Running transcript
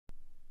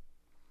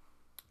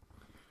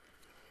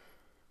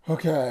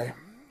Okay,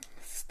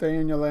 Stay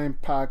in Your Lane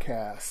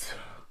podcast.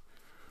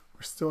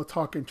 We're still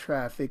talking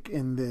traffic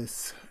in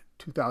this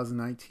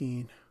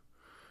 2019.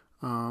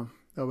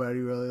 Nobody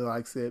really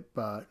likes it,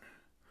 but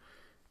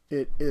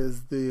it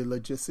is the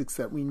logistics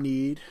that we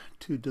need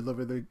to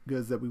deliver the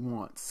goods that we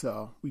want.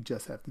 So we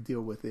just have to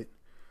deal with it.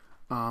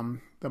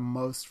 The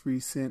most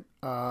recent,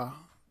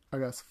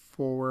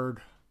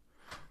 forward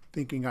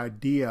thinking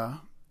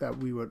idea that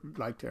we would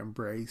like to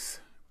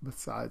embrace,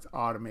 besides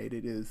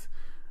automated, is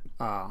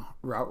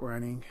route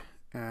running.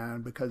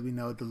 And because we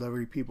know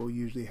delivery people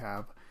usually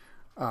have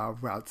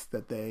routes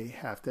that they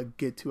have to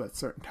get to at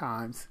certain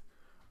times,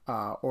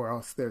 or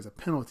else there's a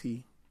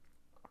penalty.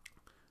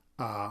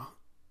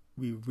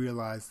 We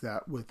realize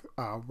that with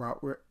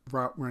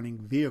route running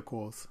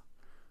vehicles,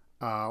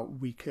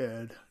 we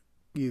could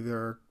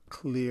either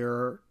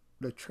clear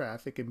the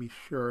traffic and be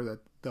sure that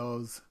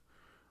those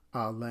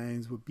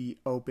lanes would be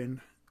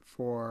open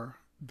for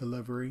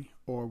delivery,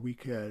 or we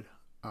could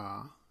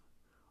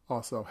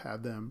also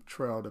have them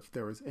trailed if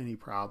there was any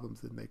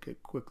problems and they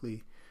could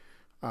quickly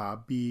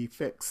be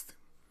fixed.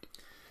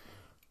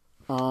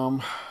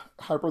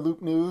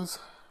 Hyperloop news,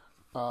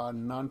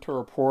 none to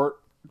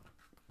report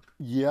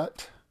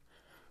yet.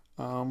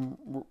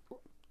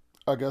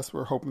 I guess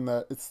we're hoping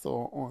that it's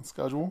still on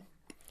schedule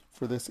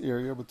for this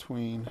area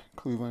between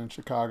Cleveland and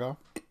Chicago,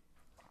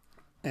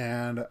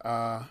 and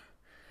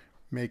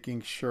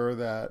making sure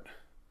that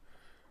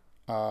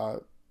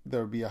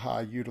there would be a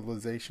high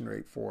utilization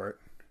rate for it,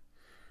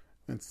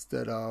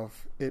 instead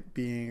of it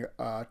being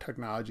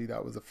technology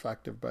that was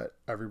effective but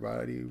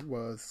everybody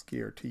was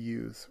scared to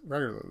use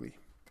regularly.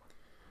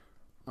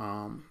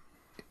 I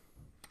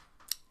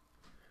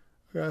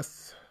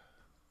guess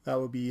that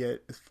would be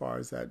it as far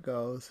as that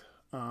goes.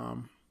 There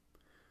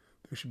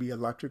should be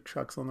electric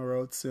trucks on the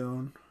road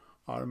soon,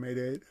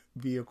 automated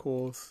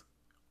vehicles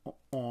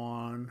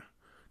on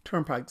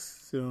turnpikes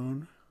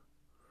soon.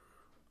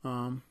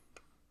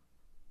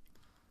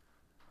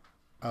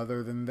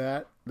 Other than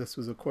that, this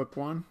was a quick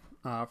one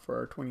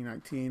for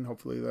 2019.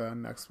 Hopefully the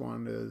next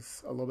one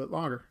is a little bit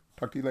longer.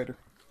 Talk to you later.